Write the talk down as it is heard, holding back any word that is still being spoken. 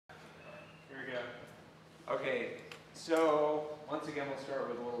So once again, we'll start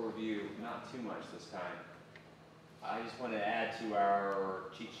with a little review, not too much this time. I just want to add to our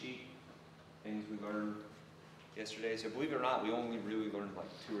cheat sheet things we learned yesterday. So believe it or not, we only really learned like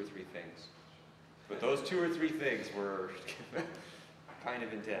 2 or 3 things. But those 2 or 3 things were kind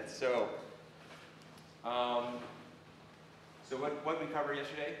of intense. So, what we covered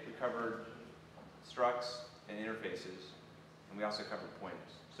yesterday? We covered structs and interfaces, and we also covered pointers.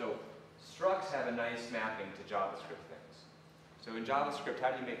 So structs have a nice mapping to JavaScript things. So in JavaScript, how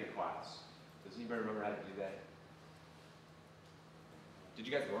do you make a class? Does anybody remember how to do that? Did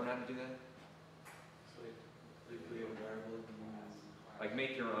you guys learn how to do that? So if we have a variable, Like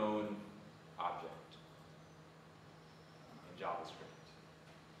make your own object in JavaScript.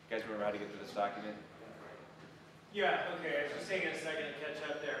 You guys remember how to get to this document? Yeah, okay, I was just taking a second to catch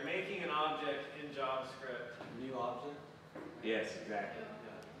up there. Making an object in JavaScript. new object? Yes, exactly.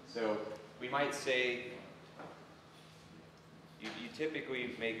 So we might say, you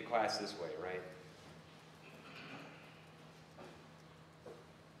typically make a class this way, right?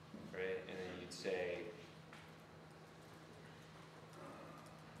 Right, and then you'd say,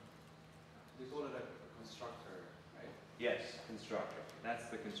 We call it a constructor, right? yes, constructor. That's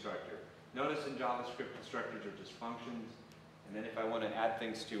the constructor. Notice in JavaScript, constructors are just functions. And then if I want to add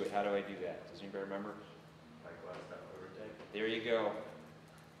things to it, how do I do that? Does anybody remember? There you go.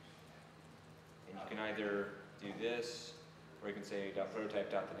 And you can either do this, or you can say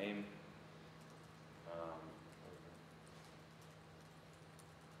 .prototype.name.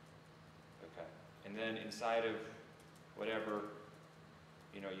 Okay. And then inside of whatever,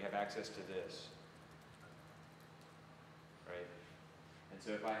 you have access to this. Right? And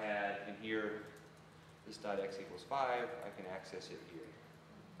so if I had in here this .x equals 5, I can access it here.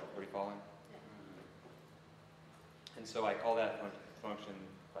 Are you following? And so I call that function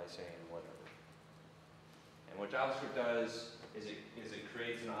by saying whatever. And what JavaScript does is it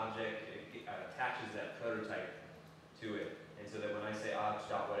creates an object, it attaches that prototype to it. And so that when I say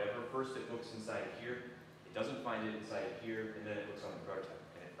obj.whatever, first it looks inside of here, it doesn't find it inside of here, and then it looks on the prototype.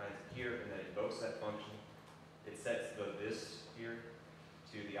 And it finds it here, and then it invokes that function. It sets the this here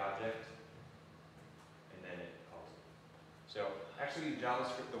to the object, and then it calls it. So actually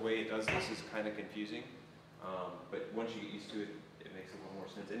JavaScript, the way it does this is kind of confusing. But once you get used to it, it makes a little more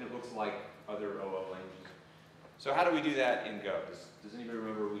sense. And it looks like other OO languages. So how do we do that in Go? Does anybody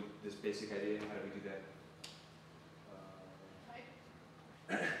remember this basic idea? How do we do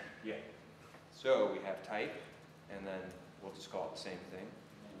that? Yeah. So we have type, and then we'll just call it the same thing.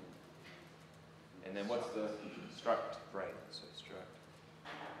 And then what's the struct? Right, so struct.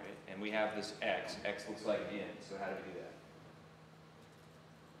 Right? And we have this x. X looks like an int. So how do we do that?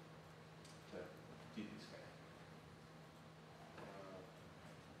 Do this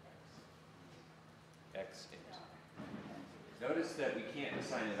guy. X int. Notice that we can't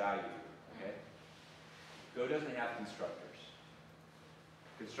assign a value, okay? Go doesn't have constructors.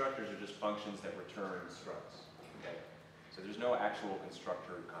 Constructors are just functions that return structs, okay? So there's no actual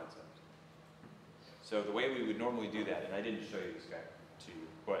constructor concept. So the way we would normally do that, and I didn't show you this guy to you,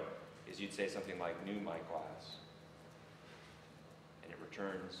 but is you'd say something like new my class, and it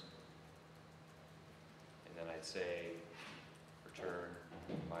returns, and then I'd say return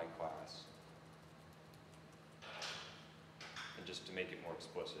my class. And just to make it more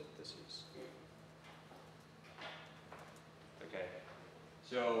explicit, this is. Okay.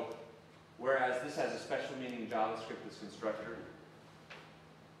 So, whereas this has a special meaning in JavaScript, this constructor,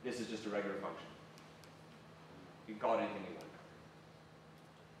 this is just a regular function. You can call it anything you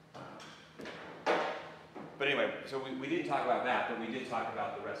want. But anyway, so we didn't talk about that, but we did talk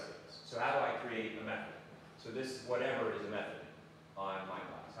about the rest of this. So how do I create a method? So this whatever is a method on my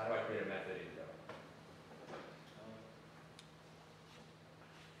class. How do I create a method in Go?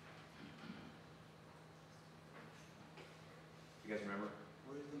 You guys remember?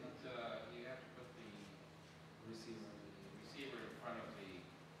 Where is the You have to put the receiver? receiver in front of the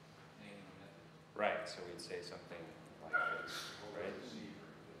name of the method. Right, so we'd say something like this, right?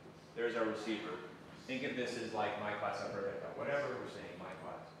 There's our receiver. Think of this as like my class operator, whatever we're saying, my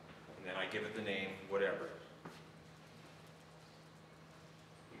class. And then I give it the name, whatever.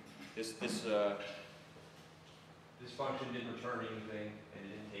 This function didn't return anything and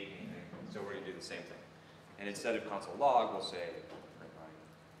it didn't take anything, so we're going to do the same thing. And instead of console log, we'll say print line.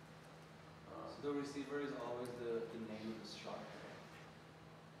 So the receiver is always the name of the struct.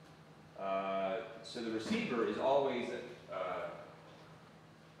 So the receiver is always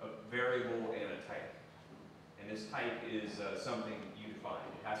a variable and a type. And this type is something you define.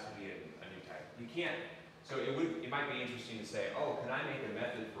 It has to be a new type. You can't, so it might be interesting to say, oh, can I make a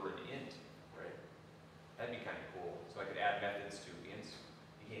method for an int, right? That'd be kind of cool. So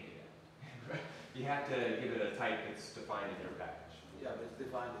have to give it a type that's defined in your package. Yeah, but it's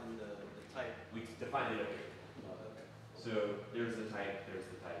defined in the type. We defined it up here. Okay. So there's the type, there's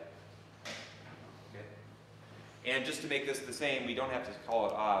the type. Okay. And just to make this the same, we don't have to call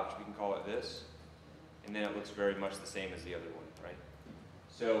it obj, we can call it this. And then it looks very much the same as the other one, right?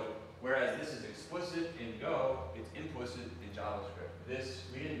 So whereas this is explicit in Go, it's implicit in JavaScript. This,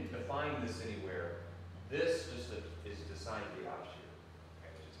 we didn't define this anywhere. This just is assigned to the object here.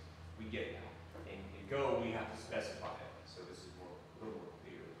 Okay, we get it now. In Go, we have to specify it. So this is a little more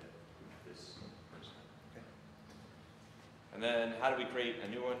clear than this. Okay. And then how do we create a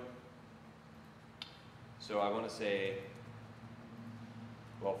new one? So I want to say,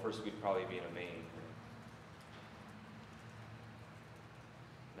 well, first we'd probably be in a main.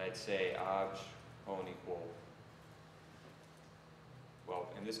 And I'd say obj own equal, well,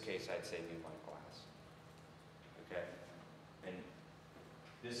 in this case, I'd say new my class. Okay? And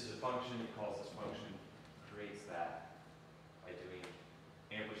this is a function, it calls this function, creates that by doing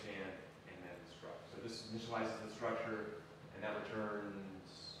ampersand and then struct. So this initializes the structure, and that returns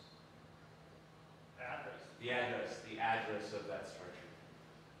the address of that structure.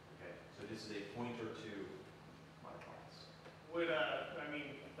 Okay? So this is a pointer to my class. Would,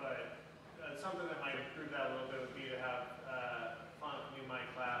 something that might improve that a little bit would be to have font new my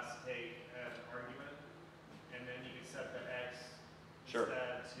class take an argument, and then you can set the x Sure.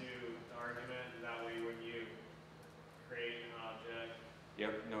 instead to the argument, and that way when you create an object,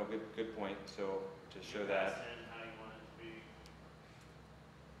 Yep, no, good point. So to show you pass that, in how you want it to be.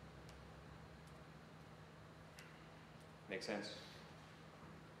 makes sense?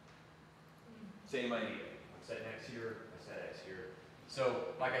 Same idea. I set x here, I set x here.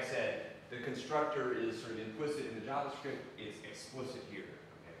 So, like I said, the constructor is sort of implicit in the JavaScript, it's explicit here.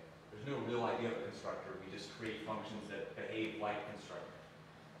 Okay? There's no real idea of a constructor, we just create functions that behave like constructor.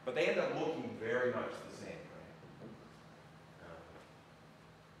 But they end up looking very much the same, right?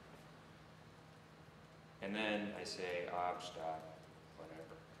 And then I say obj dot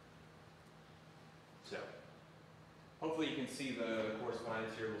whatever. So, hopefully you can see the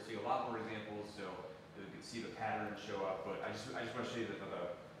correspondence here. We'll see a lot more examples, so you can see the pattern show up. But I just want to show you that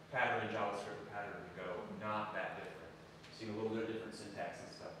the pattern in JavaScript, the pattern in Go, not that different. See a little bit of different syntax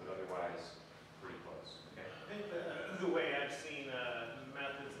and stuff, but otherwise pretty close. Okay. I think the way I've seen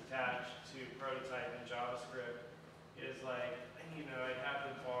methods attached to prototype in JavaScript is like, I'd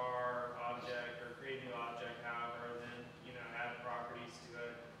have the var object or create new object, however, and then, add properties to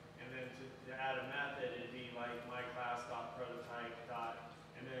it. And then to add a method, it'd be like my class dot prototype dot,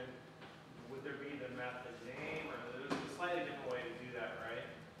 and then would there be the method name, or there's a slightly different way to do that, right?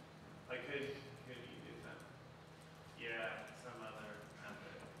 Like could you do that? Yeah, some other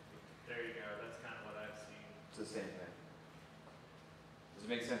method. There you go. That's kind of what I've seen. It's the same thing. Does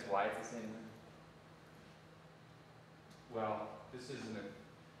it make sense why it's the same thing? Well, this isn't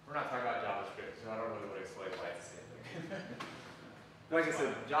we're not talking about JavaScript, so I don't really want to explain why it's the same thing. Like I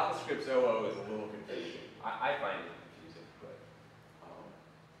said, JavaScript's OO is a little confusing. I find it confusing, but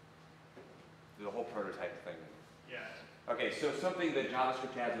the whole prototype thing. Yeah. Okay, so something that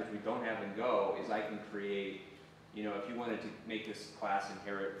JavaScript has which we don't have in Go is I can create, if you wanted to make this class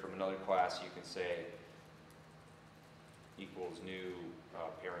inherit from another class, you can say equals new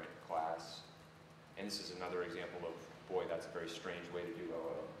parent class. And this is another example of, boy, that's a very strange way to do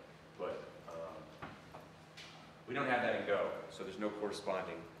OO. But we don't have that in Go, so there's no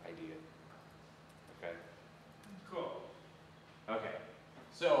corresponding idea. Okay? Cool. Okay.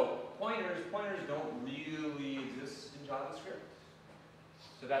 So pointers don't really exist in JavaScript.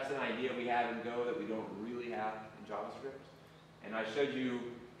 So that's an idea we have in Go that we don't really have in JavaScript. And I showed you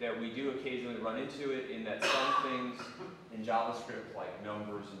that we do occasionally run into it in that some things in JavaScript, like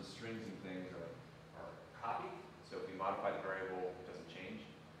numbers and strings and things, are copied. So if we modify the variable, it doesn't change.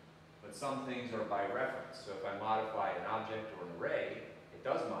 But some things are by reference. So if I modify an object or an array, it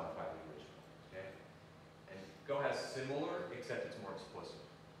does modify the original. Okay? And Go has similar, except it's more explicit.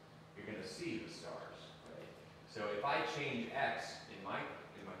 You're going to see the stars. Right? So if I change x in my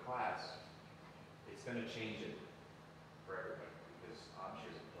class, it's going to change it for everybody because obj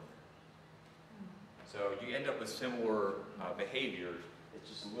is a pointer. So you end up with similar behavior. It's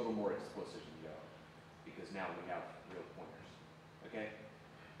just a little more explicit in Go because now we have real pointers. Okay?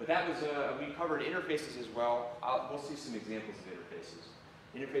 But that was, we covered interfaces as well. We'll see some examples of interfaces.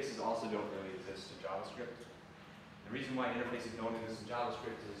 Interfaces also don't really exist in JavaScript. The reason why interfaces don't exist in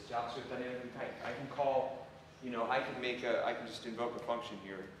JavaScript is JavaScript dynamically typed. I can call, I can just invoke a function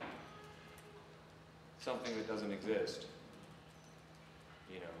here, something that doesn't exist.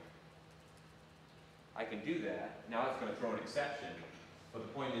 I can do that. Now it's going to throw an exception, but the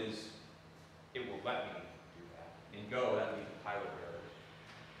point is, it will let me do that. In Go, that would be compiler error.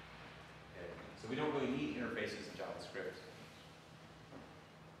 Okay. So we don't really need interfaces in JavaScript.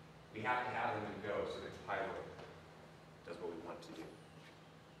 We have to have them in Go so the compiler does what we want to do.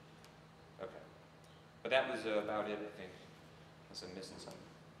 Okay. But that was about it, I think, unless I'm missing something.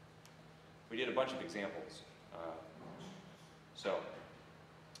 We did a bunch of examples.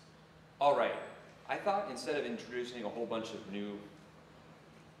 All right. I thought instead of introducing a whole bunch of new,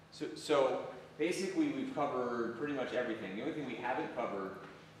 so basically we've covered pretty much everything. The only thing we haven't covered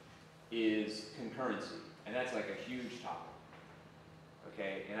is concurrency, and that's like a huge topic.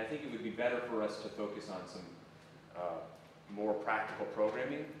 Okay, and I think it would be better for us to focus on some more practical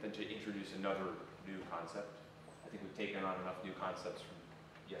programming than to introduce another new concept. I think we've taken on enough new concepts from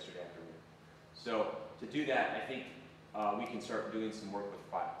yesterday afternoon. So to do that, I think we can start doing some work with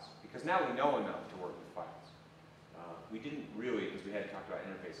files, because now we know enough to work with files. We didn't really, because we hadn't talked about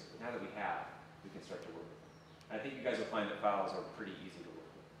interfaces, but now that we have, we can start to work with them. And I think you guys will find that files are pretty easy to work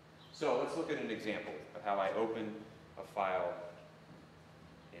with. So let's look at an example of how I open a file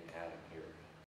in Atom here.